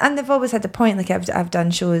been, and they've always had the point. Like I've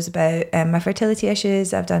done shows about my fertility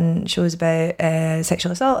issues. I've done shows about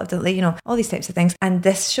sexual assault. I've done, like, you know, all these types of things. And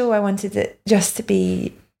this show, I wanted it just to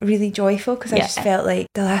be really joyful because I just felt like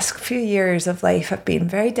the last few years of life have been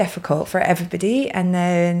very difficult for everybody, and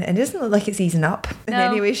then it doesn't look like it's easing up in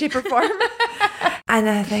any way, shape or form. And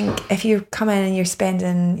I think if you come in and you're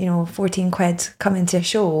spending, 14 quid coming to a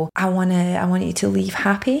show, I want you to leave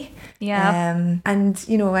happy. Yeah.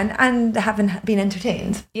 And having been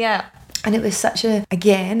entertained. Yeah. And it was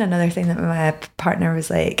again, another thing that my partner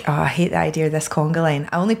was like, oh, I hate the idea of this conga line.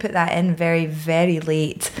 I only put that in very, very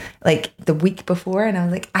late, like the week before. And I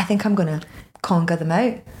was like, I think I'm going to conga them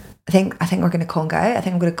out. I think we're going to conga out. I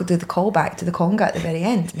think I'm going to do the call back to the conga at the very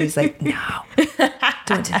end. And he was like, no,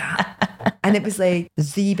 don't do that. And it was like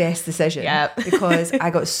the best decision because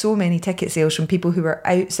I got so many ticket sales from people who were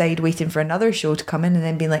outside waiting for another show to come in and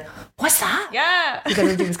then being like, what's that? Yeah. Because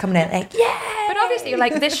everybody was coming in like, yeah. But obviously,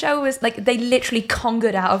 like, this show was like, they literally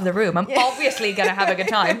congaed out of the room. I'm obviously going to have a good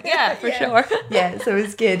time. Yeah, for sure. Yeah, so it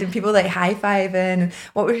was good. And people like high-fiving. And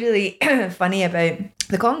what was really funny about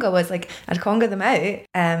the conga was like, I'd conga them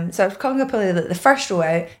out. So I'd conga probably like the first row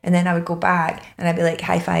out, and then I would go back and I'd be like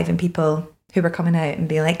high-fiving people who were coming out and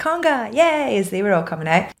being like, conga, yay, as they were all coming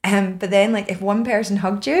out. But then like if one person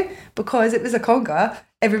hugged you, because it was a conga,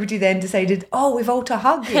 everybody then decided, oh, we've all to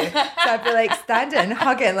hug you. So I'd be like standing,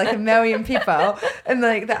 hugging like a million people. And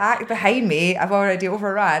like the act behind me, I've already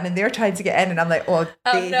overrun and they're trying to get in. And I'm like,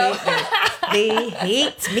 hate me. They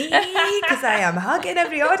hate me because I am hugging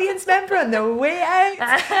every audience member on their way out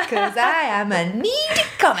because I am a needy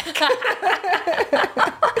comic.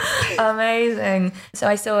 Amazing. So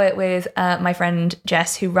I saw it with my friend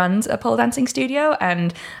Jess, who runs a pole dancing studio,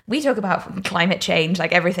 and we talk about climate change,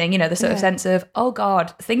 like everything, the sort of sense of, oh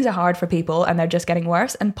God, things are hard for people and they're just getting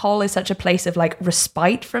worse. And pole is such a place of like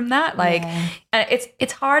respite from that. Like,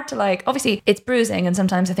 it's hard to like, obviously it's bruising. And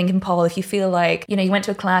sometimes I think in pole, if you feel like, you went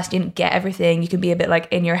to a class, you didn't get everything, you can be a bit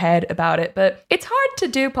like in your head about it. But it's hard to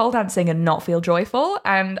do pole dancing and not feel joyful.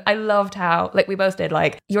 And I loved how, like we both did,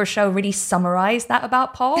 like your show really summarized that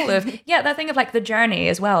about pole of, that thing of like the journey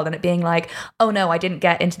as well. And it being like, oh no, I didn't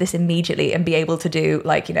get into this immediately and be able to do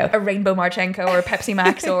like, a Rainbow Marchenko or a Pepsi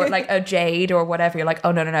Max or like a Jade or whatever. You're like,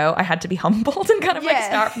 oh no, I had to be humbled and kind of like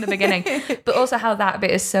start from the beginning. But also how that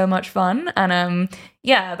bit is so much fun. And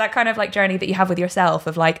that kind of like journey that you have with yourself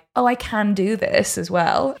of like, oh, I can do this as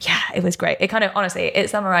well. Yeah, it was great. It kind of, honestly, it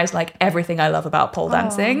summarized like everything I love about pole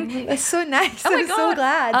dancing. It's so nice. Oh my I'm God, so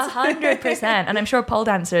glad. 100%. And I'm sure pole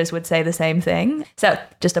dancers would say the same thing. So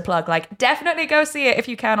just a plug, like definitely go see it if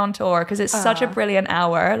you can on tour, because it's such a brilliant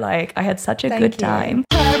hour. Like I had such a good time.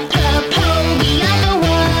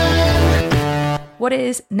 What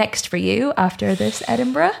is next for you after this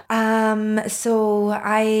Edinburgh? So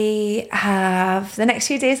I have the next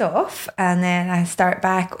few days off, and then I start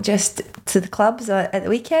back just to the clubs at the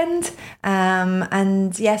weekend.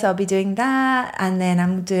 And yes, I'll be doing that. And then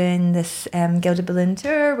I'm doing this Gilded Balloon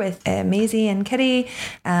tour with Maisie and Kitty,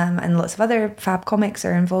 and lots of other fab comics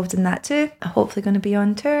are involved in that too. I'm hopefully going to be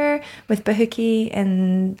on tour with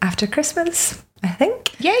Bahuki after Christmas, I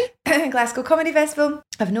think. Yay! Glasgow Comedy Festival.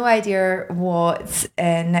 I've no idea what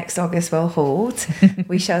next August will hold.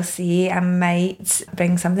 We shall see. I might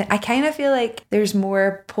bring something. I kind of feel like there's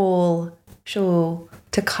more pole show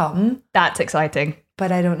to come. That's exciting.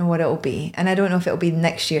 But I don't know what it'll be. And I don't know if it'll be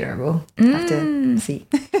next year or we'll have to see.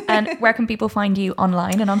 And where can people find you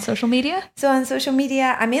online and on social media? So on social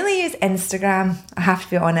media, I mainly use Instagram. I have to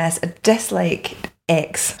be honest. I dislike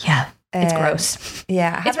X. Yeah. It's gross.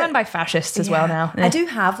 Yeah. It's run by fascists as well now. I do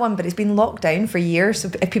have one, but it's been locked down for years.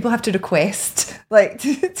 So if people have to request like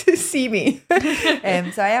to see me. So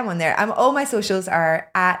I am on there. All my socials are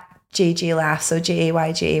at JayLaffs, so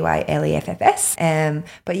JayLaffs.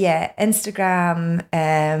 But yeah, Instagram,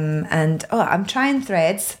 and I'm trying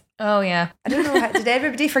Threads. Oh yeah. I don't know. Did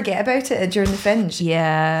everybody forget about it during the Fringe?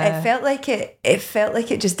 Yeah. It felt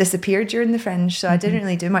like it just disappeared during the Fringe, so I didn't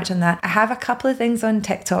really do much on that. I have a couple of things on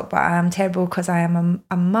TikTok, but I'm terrible because I am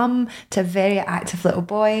a mum to a very active little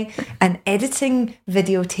boy, and editing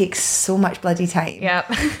video takes so much bloody time.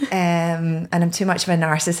 Yep. And I'm too much of a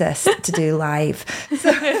narcissist to do live.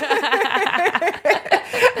 So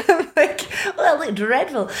well, it looked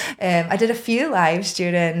dreadful. I did a few lives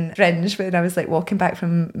during Fringe when I was like walking back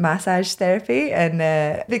from massage therapy, and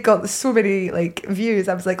they got so many like views.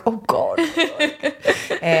 I was like, oh God.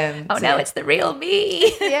 Now it's the real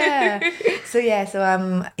me. So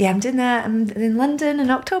I'm doing that. I'm in London in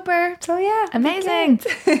October. So yeah. Amazing.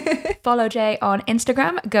 Follow Jay on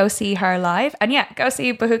Instagram. Go see her live. And yeah, go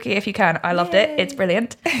see Bahuki if you can. I loved it. It's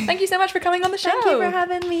brilliant. Thank you so much for coming on the show. Thank you for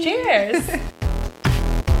having me. Cheers.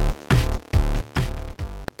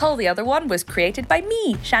 Paul the Other One was created by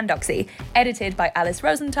me, Shandoxy, edited by Alice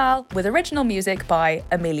Rosenthal, with original music by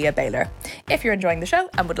Amelia Baylor. If you're enjoying the show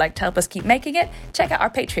and would like to help us keep making it, check out our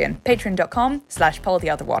Patreon,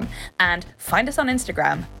 patreon.com/PaulTheOther1, and find us on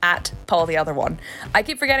Instagram @PaulTheOther1. I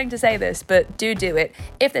keep forgetting to say this, but do it.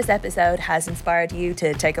 If this episode has inspired you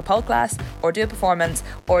to take a pole class, or do a performance,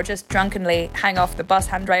 or just drunkenly hang off the bus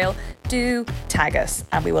handrail, do tag us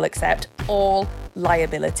and we will accept all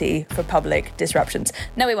liability for public disruptions.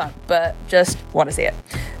 No, we won't, but just want to see it.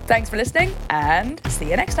 Thanks for listening and see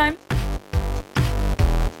you next time.